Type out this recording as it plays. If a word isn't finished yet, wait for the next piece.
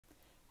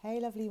Hey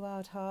lovely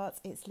wild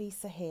hearts, it's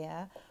Lisa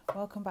here.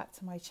 Welcome back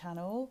to my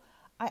channel.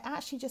 I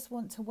actually just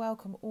want to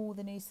welcome all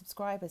the new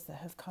subscribers that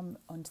have come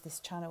onto this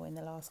channel in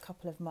the last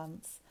couple of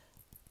months.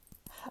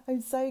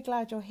 I'm so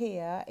glad you're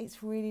here.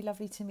 It's really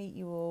lovely to meet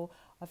you all.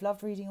 I've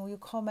loved reading all your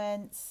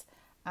comments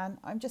and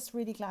I'm just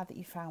really glad that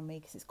you found me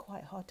because it's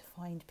quite hard to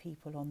find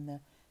people on the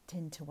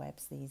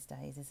tinterwebs these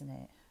days, isn't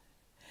it?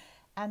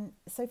 And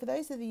so for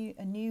those of you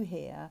who are new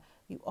here,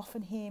 you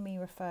often hear me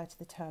refer to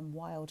the term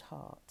wild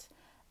heart.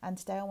 And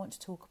today I want to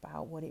talk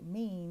about what it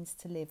means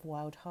to live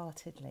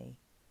wild-heartedly.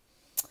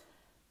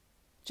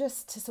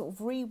 Just to sort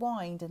of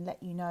rewind and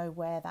let you know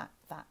where that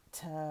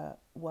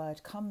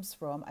word comes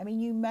from. I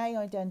mean, you may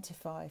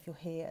identify if you're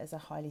here as a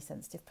highly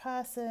sensitive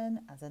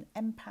person, as an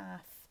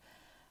empath,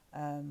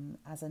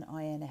 as an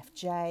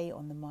INFJ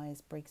on the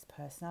Myers-Briggs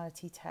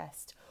personality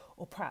test,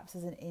 or perhaps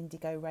as an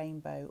indigo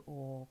rainbow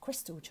or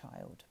crystal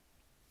child.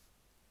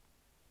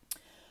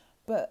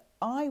 But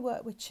I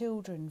work with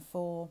children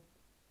for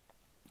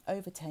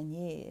over 10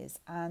 years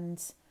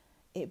and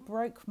it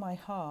broke my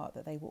heart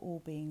that they were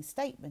all being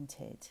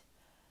statemented,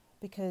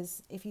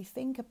 because if you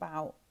think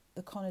about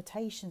the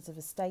connotations of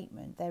a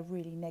statement, they're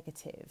really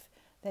negative.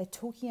 They're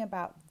talking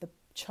about the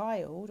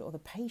child or the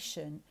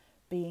patient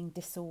being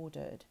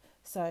disordered.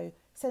 So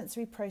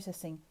sensory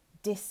processing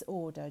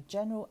disorder,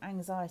 general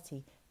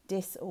anxiety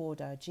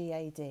disorder,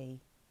 GAD,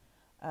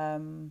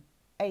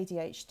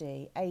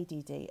 ADHD,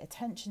 ADD,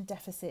 attention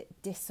deficit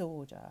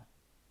disorder.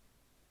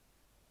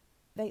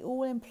 They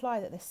all imply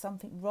that there's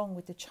something wrong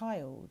with the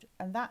child,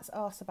 and that's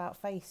arse about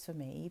face for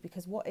me,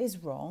 because what is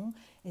wrong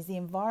is the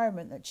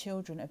environment that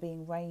children are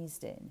being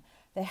raised in.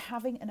 They're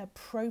having an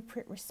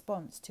appropriate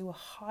response to a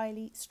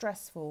highly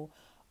stressful,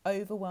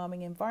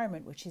 overwhelming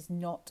environment which is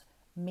not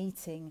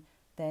meeting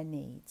their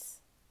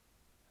needs.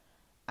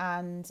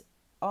 And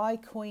I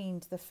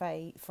coined the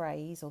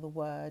phrase or the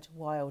word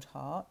wild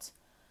heart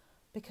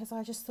because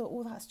I just thought,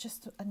 well, that's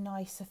just a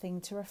nicer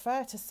thing to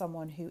refer to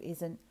someone who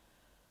isn't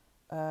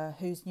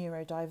who's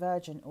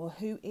neurodivergent or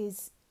who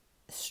is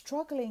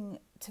struggling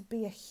to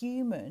be a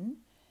human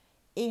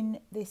in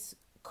this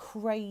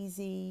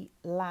crazy,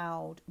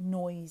 loud,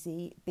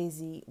 noisy,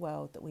 busy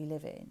world that we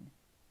live in.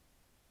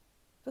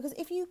 Because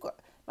if you,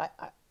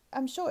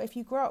 I'm sure if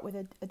you grow up with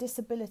a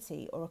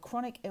disability or a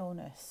chronic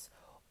illness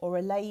or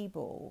a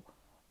label,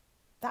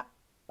 that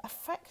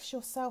affects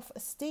your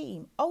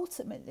self-esteem.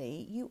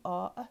 Ultimately, you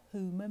are a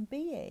human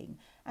being,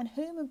 and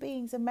human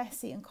beings are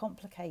messy and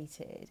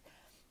complicated.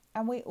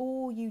 And we're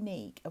all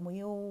unique, and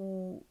we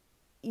all,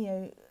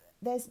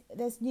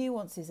 there's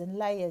nuances and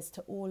layers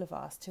to all of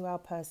us, to our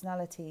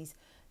personalities,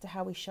 to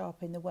how we show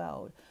up in the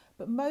world.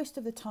 But most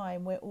of the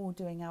time, we're all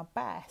doing our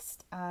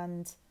best,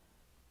 and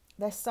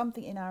there's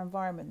something in our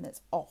environment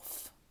that's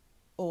off,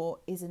 or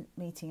isn't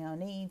meeting our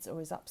needs, or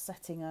is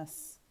upsetting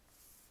us.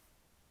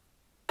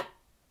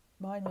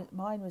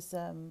 Mine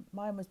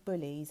was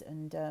bullies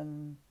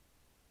and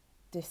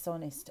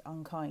dishonest,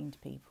 unkind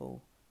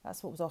people.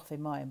 That's what was off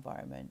in my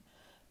environment.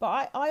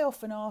 But I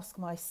often ask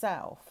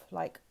myself,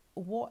 like,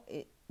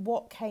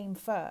 what came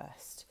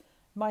first?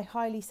 My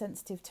highly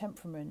sensitive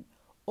temperament,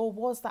 or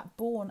was that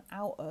born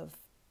out of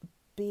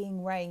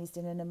being raised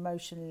in an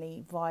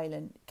emotionally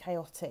violent,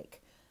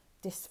 chaotic,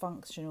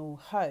 dysfunctional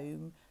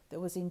home that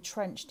was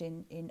entrenched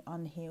in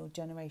unhealed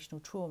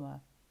generational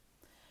trauma?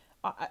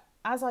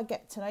 As I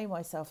get to know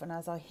myself and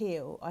as I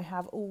heal, I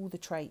have all the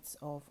traits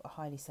of a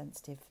highly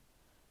sensitive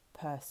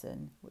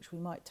person, which we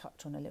might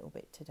touch on a little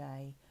bit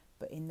today,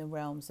 but in the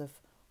realms of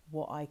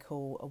what I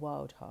call a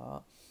wild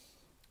heart.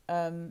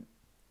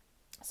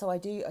 So I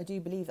do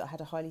believe that I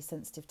had a highly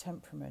sensitive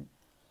temperament.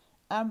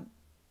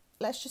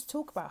 Let's just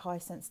talk about high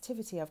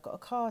sensitivity. I've got a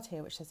card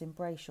here which says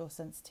embrace your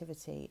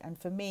sensitivity, and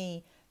for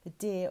me the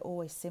deer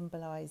always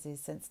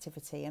symbolises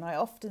sensitivity, and I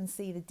often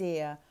see the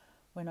deer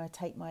when I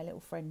take my little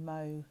friend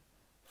Mo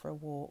for a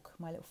walk,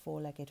 my little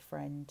four-legged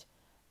friend,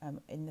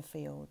 in the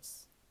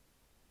fields.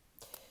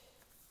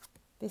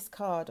 This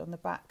card on the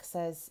back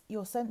says,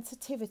 your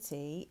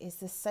sensitivity is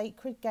the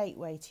sacred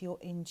gateway to your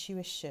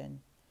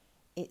intuition.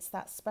 It's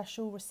that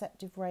special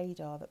receptive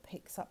radar that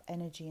picks up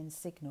energy and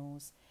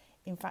signals.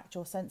 In fact,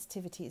 your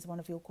sensitivity is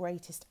one of your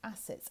greatest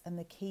assets and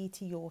the key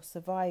to your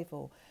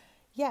survival.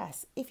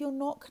 Yes, if you're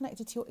not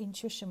connected to your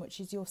intuition,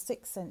 which is your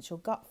sixth sense, your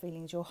gut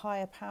feelings, your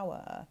higher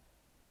power,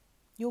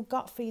 your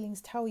gut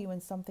feelings tell you when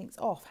something's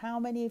off.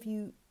 How many of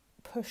you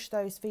push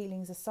those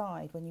feelings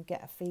aside when you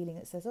get a feeling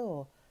that says,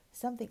 oh,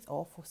 something's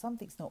off or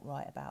something's not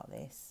right about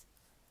this?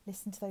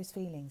 Listen to those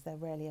feelings. They're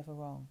rarely ever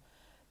wrong.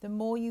 The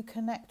more you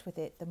connect with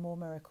it, the more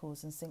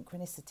miracles and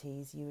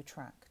synchronicities you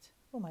attract.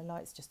 Oh, my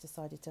light's just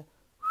decided to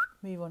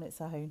move on its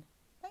own.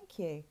 Thank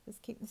you. Let's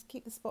keep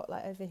the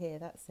spotlight over here.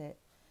 That's it.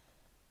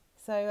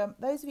 So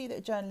those of you that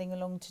are journaling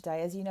along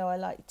today, as you know, I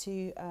like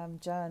to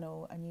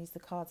journal and use the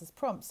cards as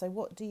prompts. So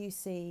what do you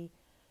see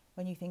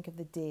when you think of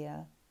the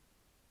deer?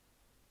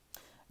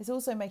 It's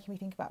also making me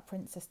think about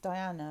Princess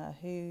Diana,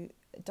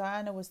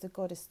 Diana was the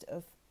goddess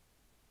of,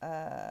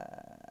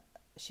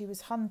 she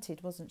was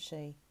hunted, wasn't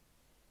she?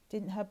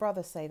 Didn't her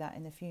brother say that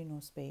in the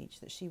funeral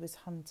speech, that she was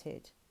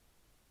hunted?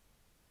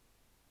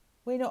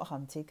 We're not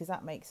hunted because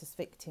that makes us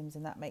victims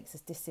and that makes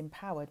us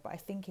disempowered. But I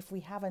think if we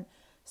haven't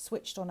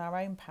switched on our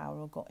own power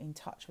or got in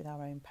touch with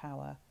our own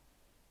power,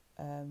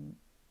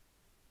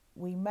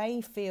 we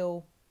may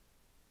feel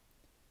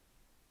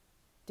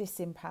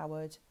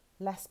disempowered,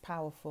 less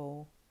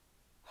powerful,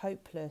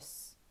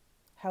 hopeless,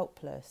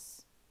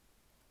 helpless.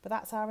 But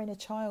that's our inner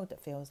child that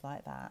feels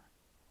like that.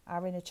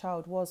 Our inner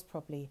child was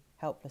probably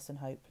helpless and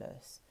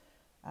hopeless.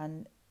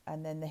 And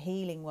then the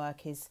healing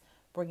work is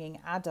bringing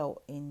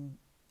adult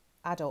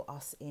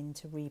us in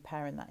to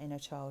reparent that inner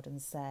child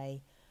and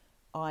say,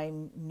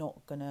 I'm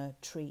not going to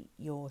treat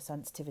your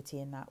sensitivity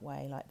in that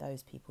way like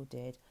those people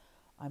did.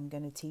 I'm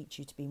going to teach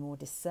you to be more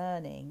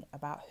discerning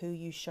about who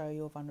you show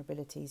your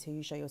vulnerabilities, who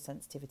you show your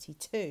sensitivity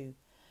to.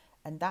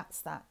 And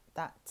that's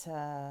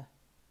the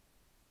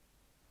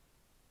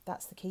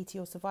key to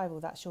your survival.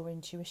 That's your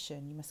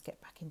intuition. You must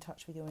get back in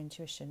touch with your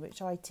intuition,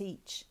 which I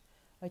teach.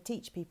 I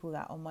teach people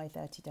that on my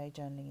 30-day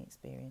journaling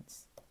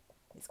experience.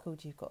 It's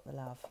called You've Got the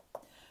Love.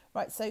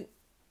 Right, so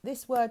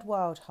this word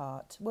wild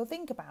heart. Well,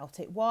 think about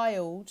it.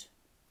 Wild,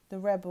 the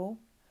rebel,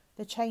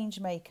 the change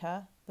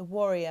maker, the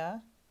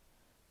warrior,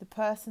 the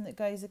person that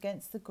goes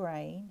against the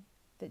grain,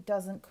 that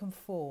doesn't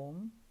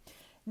conform.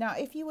 Now,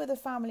 if you were the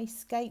family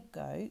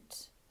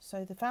scapegoat,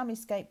 so the family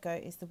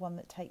scapegoat is the one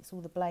that takes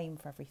all the blame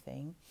for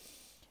everything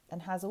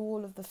and has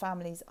all of the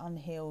family's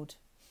unhealed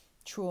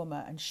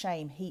trauma and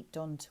shame heaped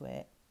onto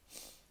it.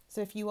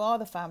 So if you are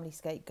the family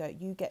scapegoat,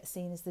 you get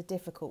seen as the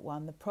difficult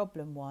one, the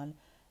problem one,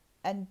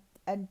 and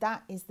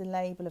that is the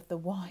label of the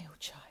wild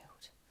child.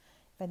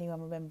 If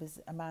anyone remembers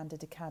Amanda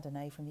de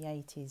Cadenet from the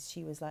 80s,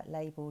 she was like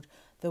labelled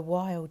the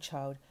wild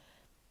child.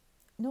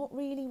 Not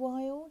really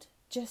wild,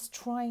 just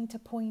trying to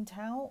point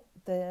out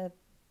the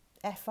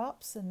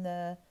F-ups and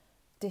the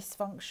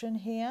dysfunction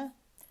here.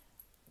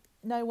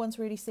 No one's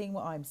really seeing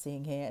what I'm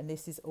seeing here, and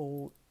this is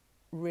all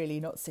really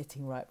not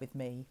sitting right with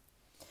me.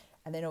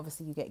 And then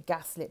obviously you get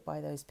gaslit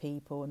by those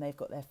people and they've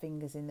got their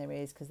fingers in their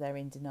ears because they're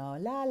in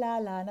denial. La, la,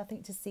 la,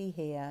 nothing to see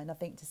here,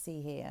 nothing to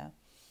see here.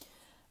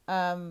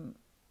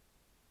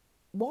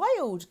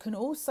 Wild can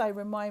also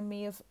remind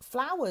me of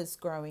flowers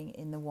growing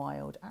in the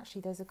wild.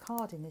 Actually, there's a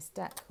card in this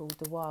deck called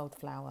the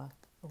Wildflower,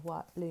 a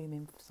white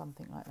blooming,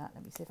 something like that.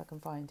 Let me see if I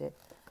can find it.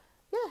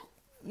 Yeah,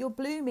 you're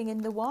blooming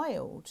in the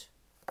wild.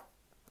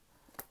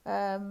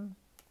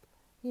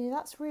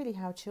 That's really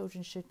how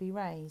children should be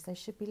raised. They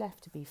should be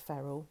left to be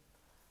feral,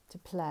 to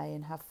play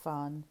and have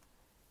fun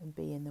and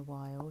be in the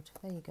wild.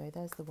 There you go,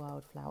 there's the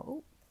wildflower.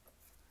 Oh,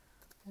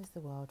 there's the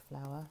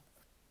wildflower.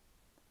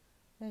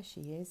 There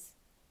she is,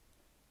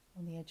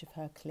 on the edge of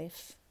her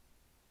cliff,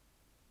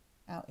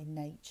 out in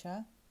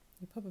nature.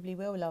 You probably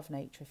will love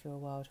nature if you're a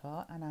wild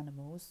heart, and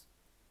animals.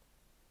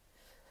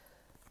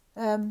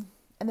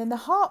 And then the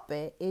heart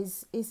bit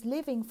is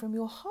living from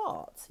your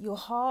heart. Your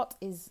heart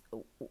is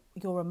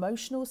your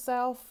emotional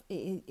self.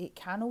 It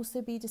can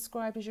also be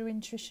described as your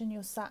intuition,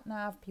 your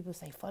sat-nav. People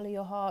say follow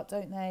your heart,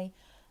 don't they?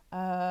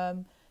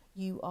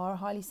 You are a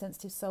highly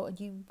sensitive soul and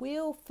you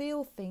will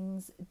feel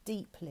things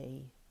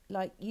deeply.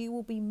 Like you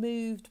will be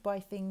moved by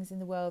things in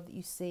the world that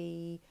you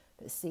see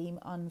that seem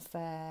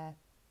unfair,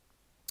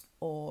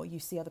 or you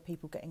see other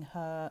people getting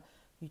hurt,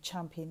 you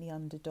champion the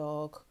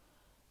underdog.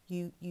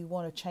 You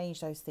want to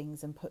change those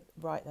things and put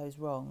right those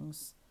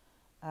wrongs.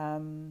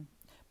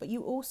 But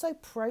you also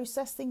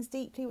process things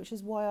deeply, which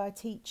is why I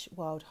teach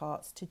Wild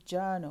Hearts to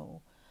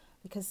journal,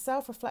 because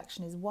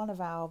self-reflection is one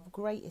of our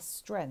greatest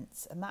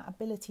strengths, and that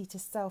ability to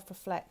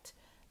self-reflect,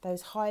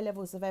 those high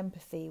levels of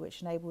empathy,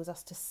 which enables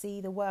us to see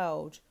the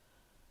world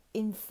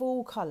in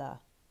full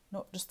colour,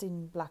 not just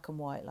in black and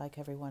white like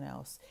everyone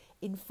else.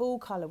 In full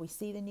colour, we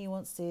see the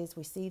nuances,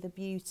 we see the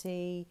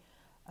beauty,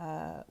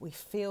 we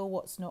feel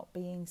what's not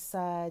being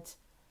said,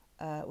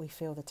 we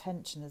feel the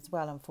tension as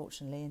well,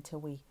 unfortunately, until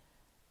we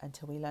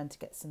learn to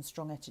get some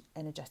strong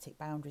energetic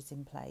boundaries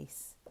in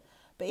place.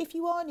 But if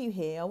you are new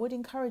here, I would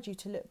encourage you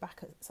to look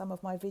back at some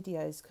of my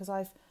videos, because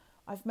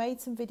I've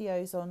made some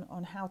videos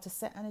on how to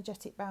set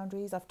energetic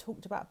boundaries. I've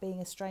talked about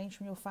being estranged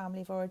from your family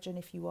of origin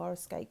if you are a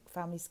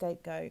family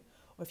scapegoat,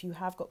 or if you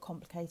have got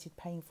complicated,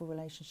 painful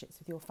relationships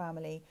with your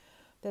family.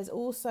 There's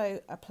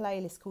also a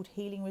playlist called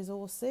Healing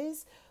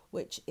Resources,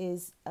 which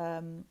is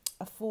a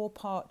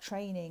 4-part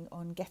training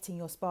on getting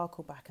your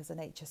sparkle back as an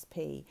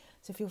HSP.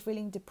 So if you're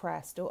feeling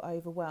depressed or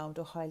overwhelmed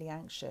or highly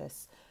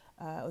anxious,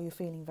 or you're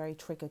feeling very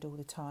triggered all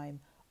the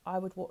time, I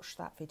would watch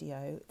that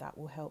video. That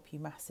will help you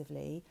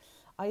massively.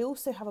 I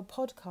also have a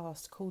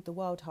podcast called the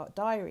Wildheart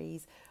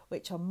Diaries,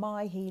 which are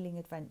my healing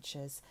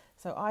adventures.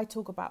 So I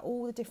talk about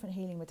all the different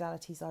healing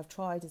modalities I've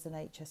tried as an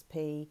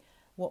HSP,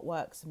 what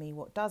works for me,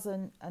 what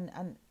doesn't,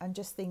 and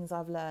just things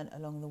I've learned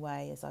along the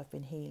way as I've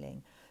been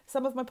healing.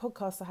 Some of my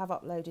podcasts I have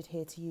uploaded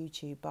here to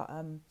YouTube, but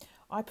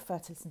I prefer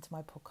to listen to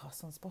my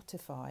podcasts on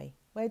Spotify.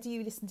 Where do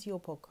you listen to your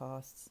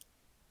podcasts?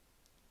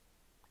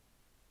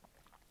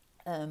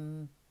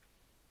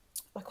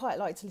 I quite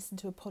like to listen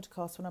to a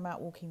podcast when I'm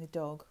out walking the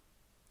dog,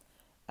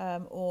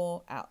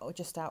 or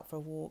just out for a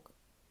walk,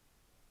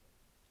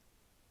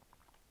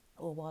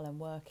 or while I'm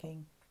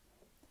working,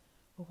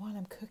 or while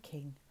I'm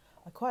cooking.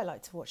 I quite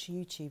like to watch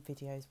YouTube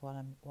videos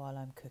while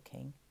I'm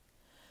cooking.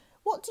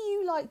 What do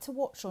you like to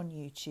watch on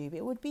YouTube?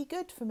 It would be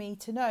good for me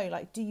to know,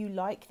 like, do you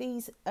like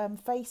these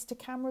face to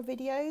camera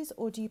videos,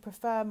 or do you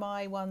prefer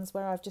my ones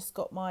where I've just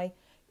got my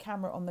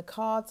camera on the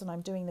cards and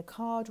I'm doing the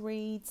card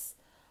reads?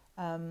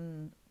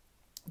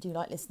 Do you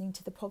like listening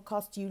to the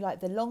podcast? Do you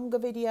like the longer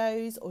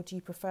videos, or do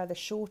you prefer the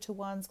shorter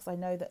ones? Because I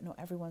know that not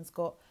everyone's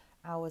got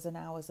hours and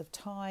hours of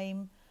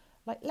time.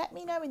 Like, let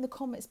me know in the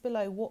comments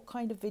below what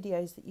kind of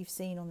videos that you've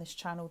seen on this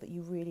channel that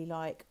you really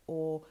like,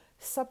 or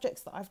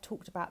subjects that I've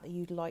talked about that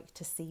you'd like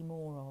to see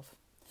more of.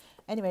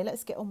 Anyway,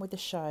 let's get on with the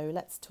show.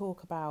 Let's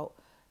talk about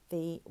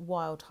the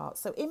Wild Heart.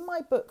 So in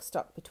my book,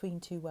 Stuck Between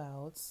Two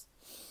Worlds,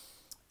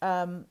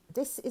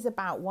 this is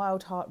about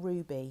Wild Heart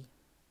Ruby.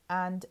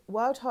 And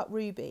Wild Heart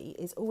Ruby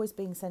is always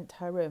being sent to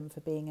her room for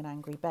being an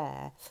angry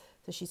bear.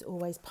 So she's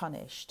always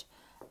punished.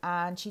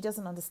 And she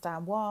doesn't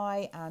understand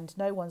why, and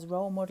no one's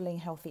role modelling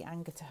healthy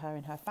anger to her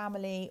in her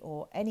family,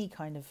 or any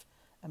kind of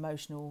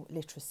emotional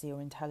literacy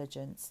or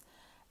intelligence.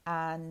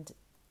 And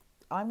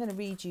I'm going to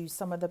read you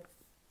some of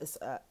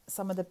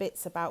the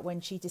bits about when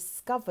she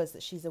discovers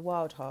that she's a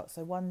wild heart.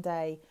 So one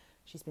day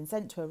she's been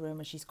sent to her room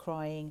and she's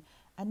crying,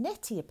 and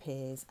Nettie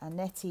appears, and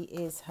Nettie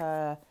is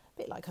her, a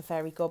bit like a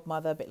fairy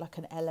godmother, a bit like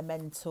an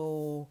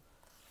elemental.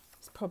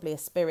 It's probably a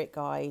spirit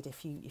guide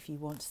if you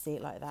want to see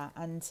it like that.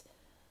 And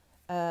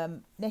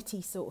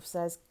Nettie sort of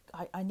says,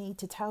 I need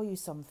to tell you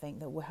something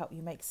that will help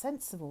you make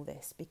sense of all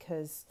this,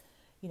 because,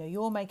 you know,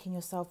 you're making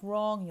yourself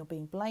wrong, you're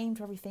being blamed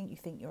for everything, you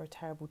think you're a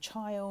terrible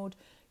child,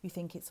 you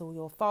think it's all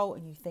your fault,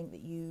 and you think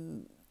that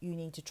you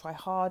need to try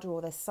harder,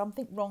 or there's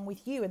something wrong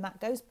with you. And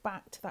that goes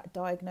back to that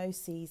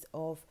diagnosis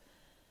of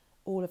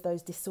all of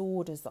those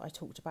disorders that I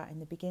talked about in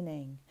the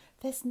beginning.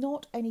 There's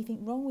not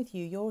anything wrong with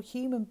you. You're a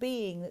human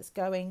being that's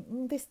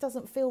going, this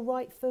doesn't feel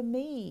right for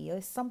me.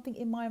 There's something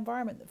in my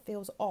environment that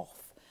feels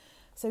off.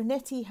 So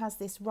Nettie has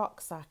this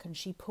rucksack, and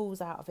she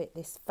pulls out of it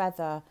this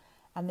feather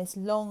and this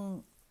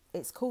long,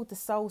 it's called the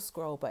soul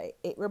scroll, but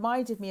it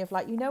reminded me of,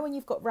 like, you know when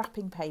you've got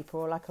wrapping paper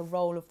or like a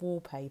roll of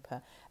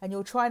wallpaper and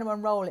you're trying to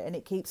unroll it and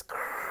it keeps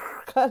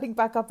curling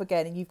back up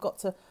again, and you've got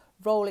to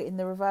roll it in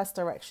the reverse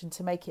direction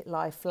to make it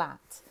lie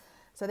flat.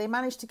 So they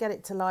managed to get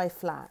it to lie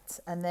flat,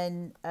 and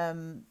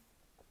then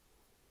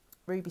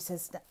Ruby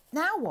says,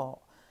 now what?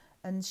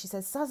 And she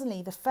says,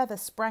 suddenly the feather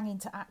sprang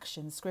into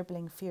action,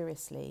 scribbling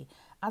furiously.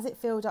 As it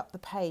filled up the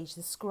page,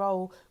 the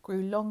scroll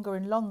grew longer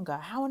and longer.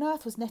 How on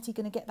earth was Nettie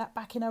going to get that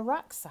back in her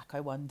rucksack, I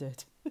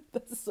wondered.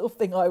 That's the sort of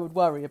thing I would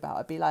worry about.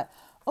 I'd be like,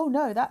 oh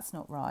no, that's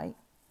not right.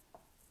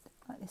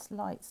 Like, this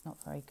light's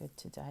not very good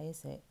today,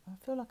 is it?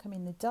 I feel like I'm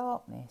in the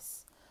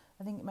darkness.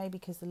 I think it may be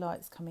because the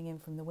light's coming in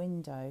from the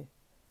window.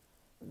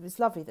 It's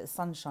lovely that the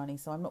sun's shining,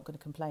 so I'm not going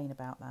to complain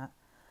about that.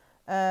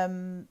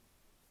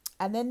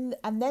 And then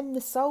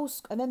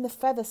the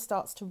feather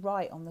starts to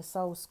write on the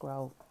soul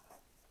scroll.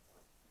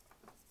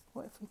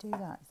 What if we do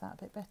that? Is that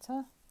a bit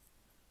better?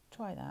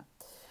 Try that.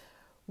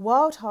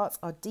 Wild hearts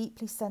are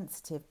deeply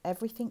sensitive.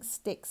 Everything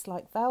sticks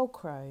like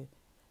Velcro.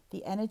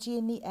 The energy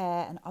in the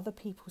air and other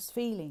people's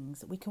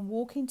feelings. We can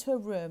walk into a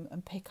room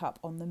and pick up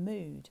on the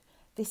mood.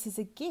 This is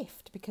a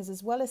gift, because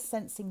as well as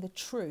sensing the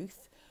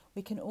truth,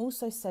 we can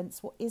also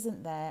sense what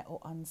isn't there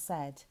or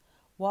unsaid.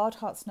 Wild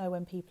hearts know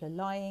when people are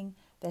lying.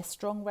 Their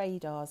strong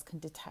radars can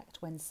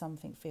detect when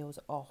something feels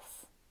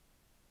off.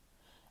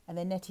 And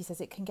then Nettie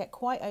says, it can get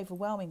quite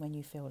overwhelming when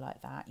you feel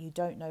like that. You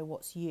don't know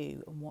what's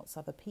you and what's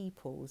other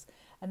people's.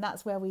 And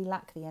that's where we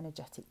lack the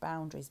energetic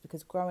boundaries,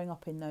 because growing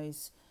up in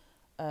those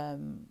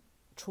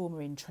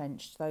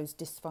trauma-entrenched, those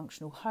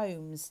dysfunctional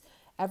homes,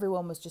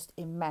 everyone was just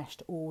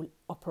enmeshed, all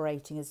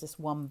operating as just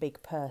one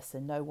big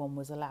person. No one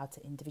was allowed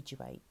to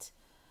individuate.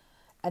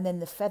 And then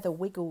the feather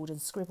wiggled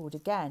and scribbled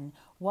again.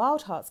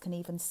 Wild hearts can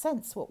even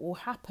sense what will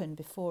happen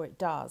before it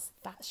does.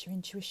 That's your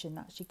intuition,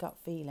 that's your gut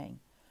feeling.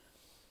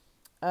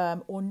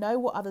 Or know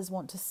what others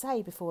want to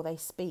say before they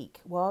speak.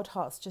 Wild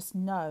hearts just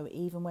know,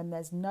 even when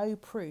there's no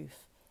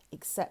proof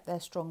except their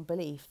strong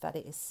belief that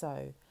it is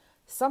so.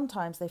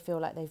 Sometimes they feel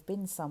like they've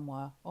been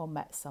somewhere or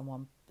met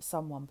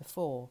someone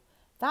before.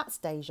 That's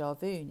deja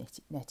vu,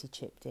 Nettie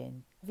chipped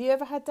in. Have you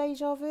ever had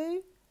deja vu?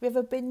 Have you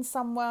ever been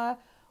somewhere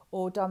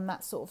or done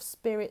that sort of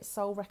spirit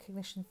soul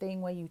recognition thing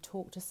where you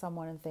talk to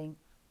someone and think,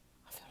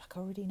 I feel like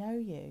I already know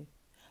you?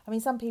 I mean,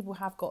 some people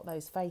have got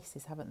those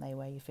faces, haven't they,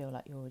 where you feel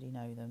like you already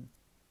know them.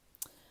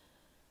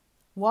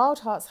 Wild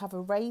hearts have a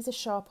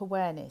razor-sharp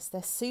awareness.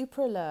 They're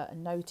super alert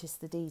and notice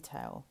the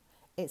detail.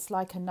 It's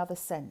like another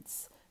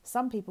sense.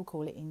 Some people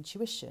call it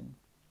intuition.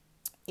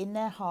 In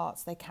their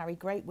hearts, they carry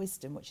great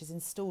wisdom, which is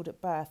installed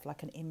at birth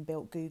like an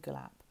inbuilt Google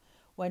app.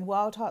 When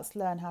wild hearts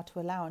learn how to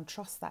allow and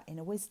trust that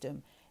inner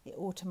wisdom, it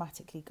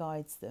automatically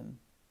guides them.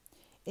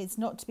 It's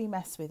not to be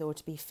messed with or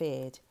to be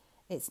feared.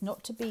 It's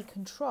not to be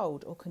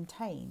controlled or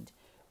contained.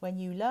 When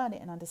you learn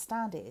it and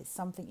understand it, it's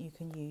something you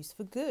can use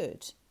for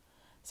good.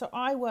 So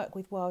I work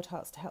with wild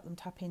hearts to help them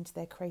tap into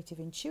their creative,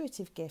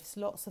 intuitive gifts.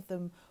 Lots of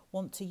them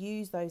want to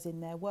use those in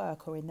their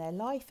work or in their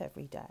life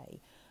every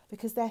day,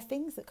 because they're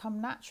things that come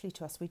naturally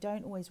to us. We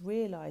don't always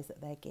realise that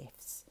they're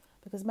gifts.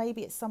 because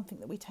maybe it's something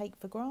that we take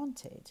for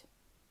granted.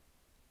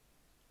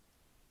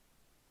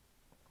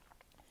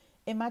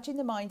 Imagine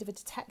the mind of a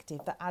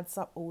detective that adds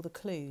up all the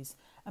clues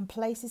and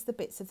places the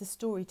bits of the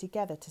story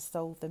together to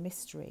solve the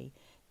mystery.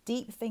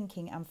 Deep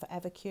thinking and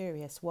forever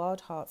curious,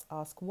 wild hearts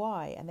ask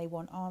why and they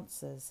want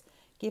answers.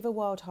 Give a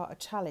wild heart a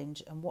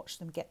challenge and watch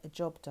them get the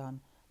job done.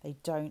 They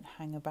don't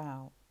hang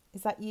about.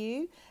 Is that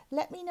you?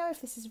 Let me know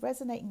if this is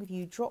resonating with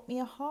you. Drop me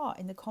a heart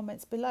in the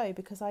comments below,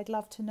 because I'd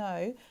love to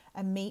know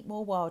and meet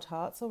more wild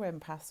hearts or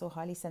empaths or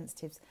highly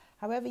sensitives.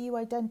 However you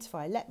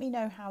identify, let me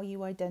know how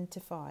you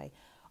identify.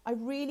 I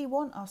really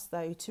want us,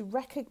 though, to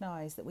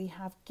recognise that we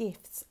have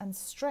gifts and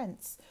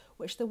strengths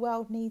which the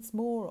world needs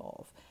more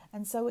of.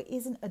 And so it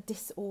isn't a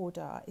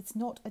disorder. It's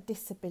not a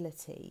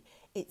disability.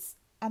 It's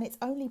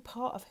only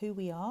part of who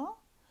we are.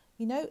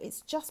 You know, it's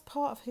just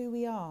part of who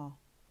we are.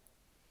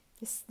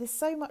 There's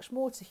so much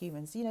more to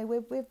humans. You know,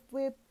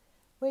 we're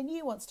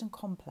nuanced and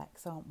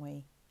complex, aren't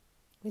we?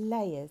 We're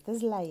layers.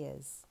 There's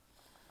layers.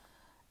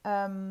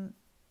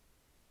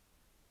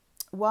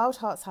 Wild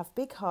hearts have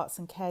big hearts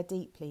and care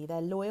deeply.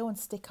 They're loyal and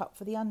stick up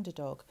for the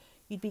underdog.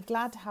 You'd be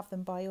glad to have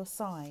them by your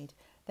side.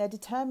 Their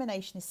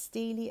determination is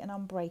steely and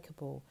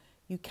unbreakable.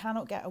 You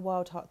cannot get a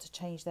wild heart to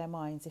change their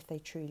minds if they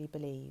truly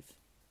believe.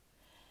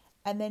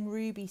 And then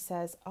Ruby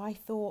says, I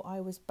thought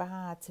I was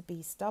bad to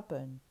be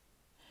stubborn.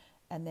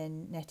 And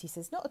then Nettie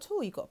says, not at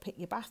all, you've got to pick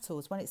your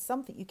battles. When it's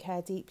something you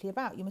care deeply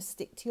about, you must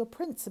stick to your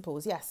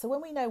principles. Yes, so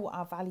when we know what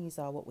our values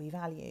are, what we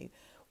value,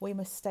 we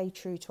must stay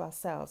true to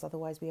ourselves.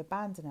 Otherwise we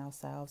abandon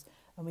ourselves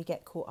and we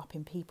get caught up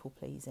in people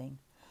pleasing.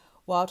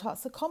 Wild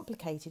hearts are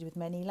complicated with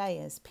many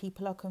layers.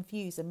 People are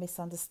confused and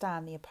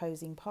misunderstand the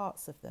opposing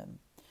parts of them.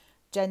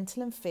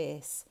 Gentle and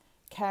fierce,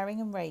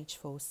 caring and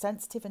rageful,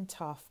 sensitive and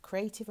tough,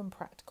 creative and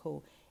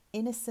practical,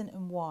 innocent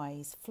and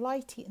wise,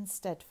 flighty and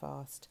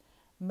steadfast,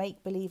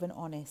 make-believe and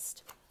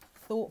honest,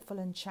 thoughtful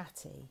and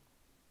chatty.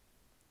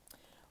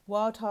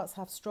 Wild hearts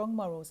have strong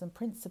morals and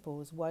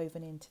principles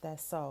woven into their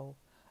soul.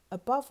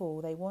 Above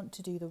all, they want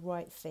to do the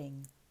right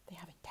thing. They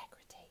have integrity.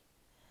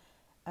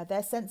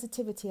 Their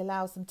sensitivity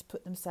allows them to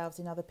put themselves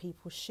in other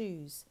people's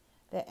shoes.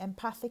 Their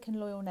empathic and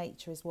loyal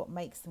nature is what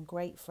makes them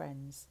great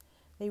friends.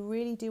 They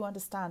really do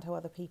understand how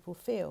other people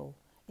feel.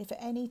 If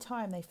at any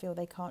time they feel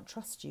they can't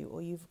trust you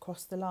or you've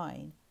crossed the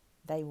line,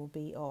 they will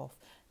be off.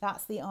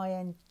 That's the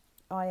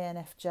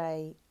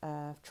INFJ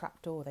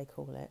trapdoor, they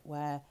call it,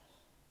 where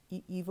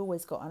you've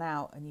always got an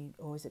out, and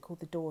or is it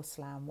called the door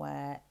slam,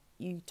 where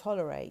you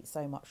tolerate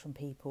so much from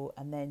people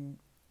and then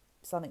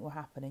something will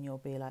happen and you'll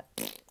be like,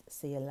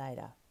 see you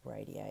later,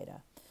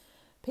 radiator.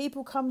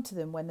 People come to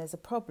them when there's a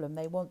problem.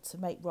 They want to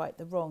make right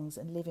the wrongs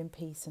and live in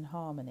peace and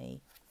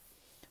harmony.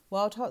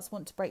 Wild hearts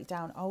want to break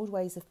down old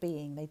ways of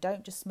being. They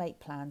don't just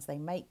make plans, they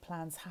make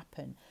plans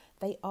happen.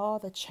 They are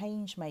the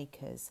change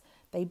makers.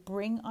 They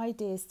bring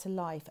ideas to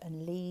life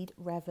and lead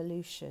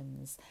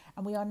revolutions.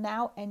 And we are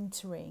now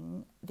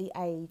entering the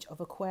age of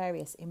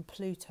Aquarius in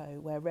Pluto,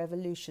 where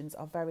revolutions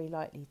are very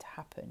likely to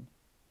happen.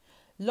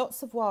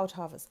 Lots of wild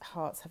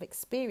hearts have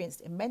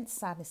experienced immense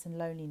sadness and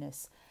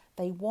loneliness.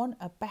 They want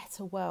a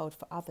better world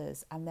for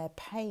others, and their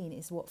pain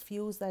is what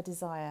fuels their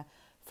desire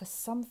for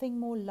something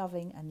more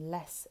loving and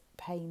less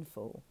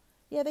painful.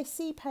 Yeah, they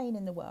see pain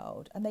in the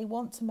world and they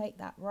want to make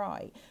that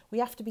right. We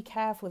have to be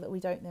careful that we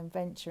don't then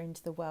venture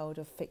into the world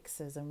of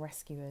fixers and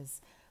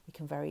rescuers. We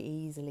can very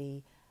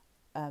easily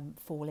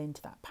fall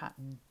into that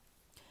pattern.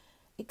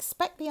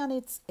 Expect the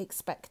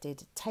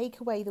unexpected. Take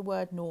away the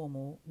word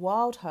normal.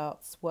 Wild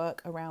hearts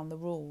work around the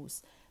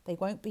rules. They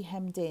won't be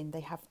hemmed in.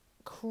 They have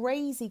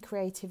crazy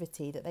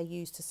creativity that they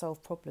use to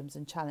solve problems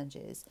and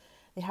challenges.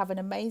 They have an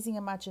amazing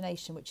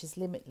imagination which is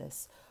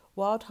limitless.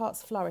 Wild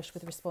hearts flourish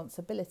with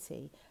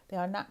responsibility. They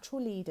are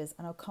natural leaders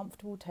and are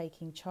comfortable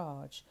taking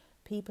charge.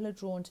 People are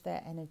drawn to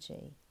their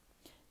energy.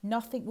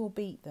 Nothing will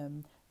beat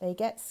them. They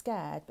get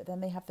scared, but then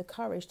they have the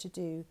courage to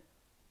do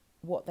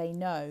what they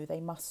know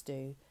they must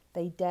do.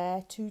 They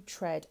dare to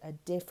tread a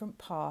different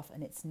path,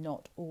 and it's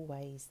not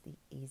always the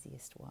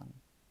easiest one.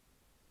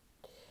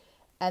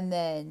 And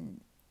then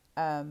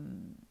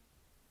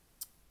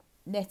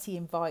Nettie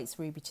invites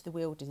Ruby to the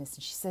wilderness,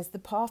 and she says the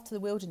path to the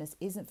wilderness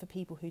isn't for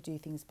people who do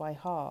things by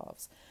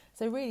halves.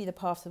 So really the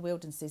path to the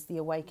wilderness is the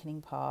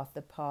awakening path,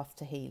 the path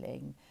to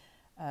healing,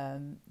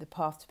 the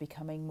path to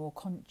becoming more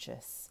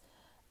conscious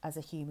as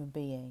a human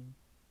being.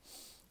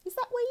 Is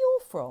that where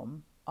you're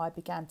from? I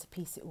began to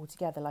piece it all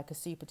together like a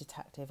super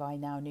detective I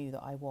now knew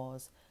that I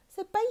was.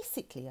 So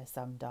basically, I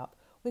summed up,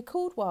 we're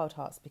called wild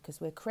hearts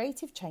because we're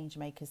creative change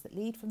makers that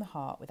lead from the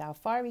heart with our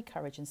fiery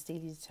courage and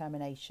steely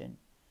determination.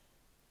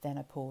 Then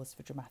I paused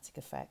for dramatic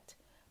effect.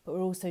 But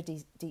we're also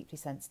deeply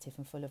sensitive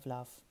and full of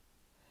love.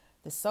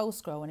 The soul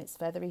scroll and its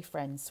feathery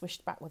friends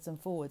swished backwards and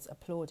forwards,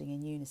 applauding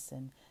in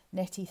unison.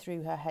 Nettie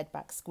threw her head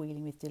back,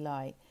 squealing with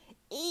delight.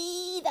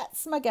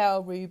 That's my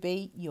girl,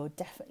 Ruby. You're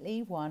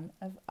definitely one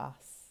of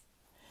us.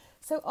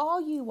 So are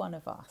you one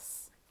of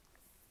us?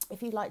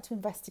 If you'd like to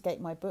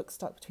investigate my book,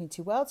 Stuck Between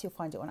Two Worlds, you'll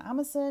find it on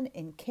Amazon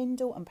in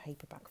Kindle and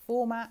paperback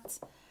format.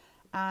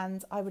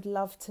 And I would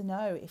love to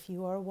know if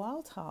you are a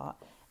wild heart.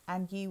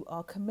 and you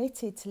are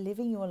committed to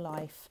living your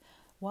life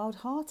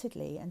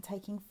wild-heartedly and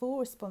taking full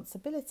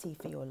responsibility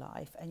for your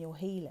life and your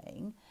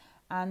healing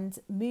and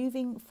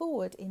moving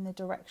forward in the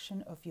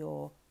direction of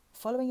your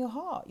following your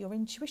heart, your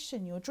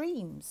intuition, your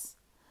dreams.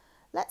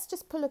 Let's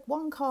just pull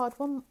one card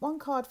for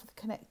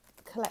the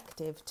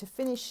collective to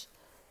finish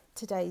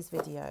today's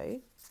video,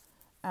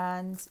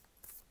 and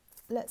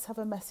let's have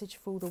a message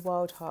for all the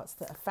wild hearts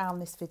that have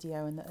found this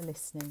video and that are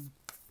listening.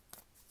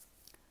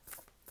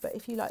 But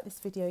if you like this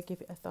video,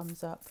 give it a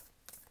thumbs up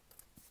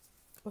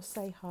or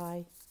say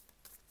hi.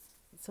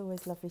 It's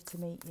always lovely to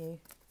meet you.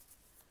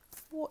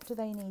 What do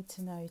they need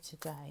to know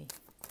today?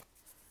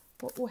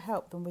 What will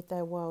help them with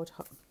their wild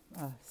heart?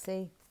 Oh,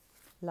 see?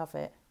 Love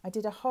it. I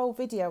did a whole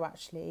video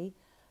actually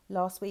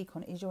last week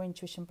on Is Your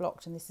Intuition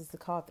Blocked? And this is the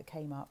card that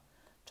came up.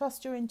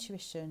 Trust your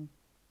intuition.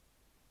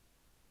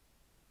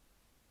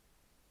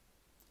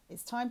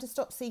 It's time to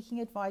stop seeking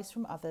advice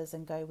from others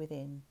and go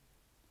within.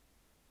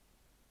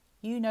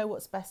 You know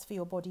what's best for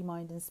your body,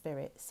 mind and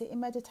spirit. Sit in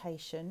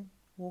meditation,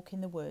 walk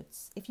in the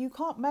woods. If you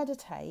can't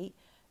meditate,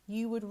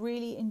 you would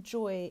really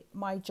enjoy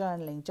my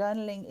journaling.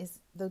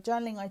 The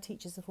journaling I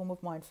teach is a form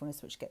of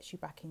mindfulness, which gets you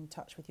back in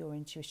touch with your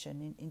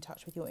intuition, in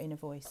touch with your inner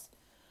voice.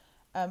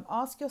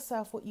 Ask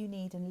yourself what you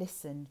need and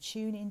listen.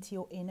 Tune into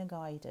your inner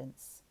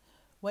guidance.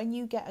 When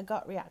you get a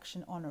gut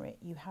reaction, honour it.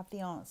 You have the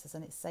answers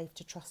and it's safe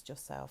to trust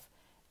yourself.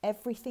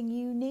 Everything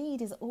you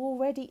need is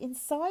already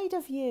inside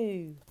of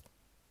you.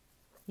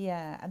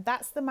 Yeah, and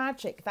that's the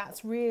magic.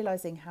 That's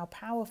realising how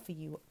powerful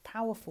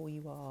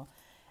you are.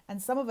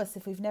 And some of us,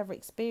 if we've never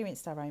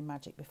experienced our own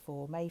magic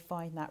before, may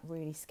find that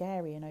really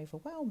scary and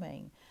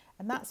overwhelming.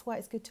 And that's why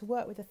it's good to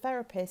work with a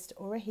therapist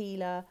or a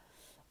healer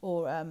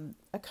or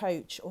a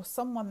coach or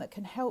someone that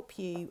can help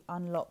you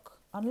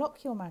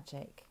unlock your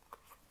magic.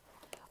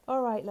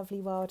 All right,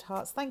 lovely wild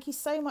hearts. Thank you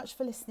so much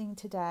for listening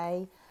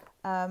today.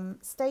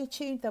 Stay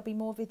tuned. There'll be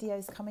more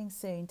videos coming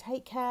soon.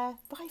 Take care.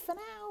 Bye for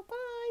now.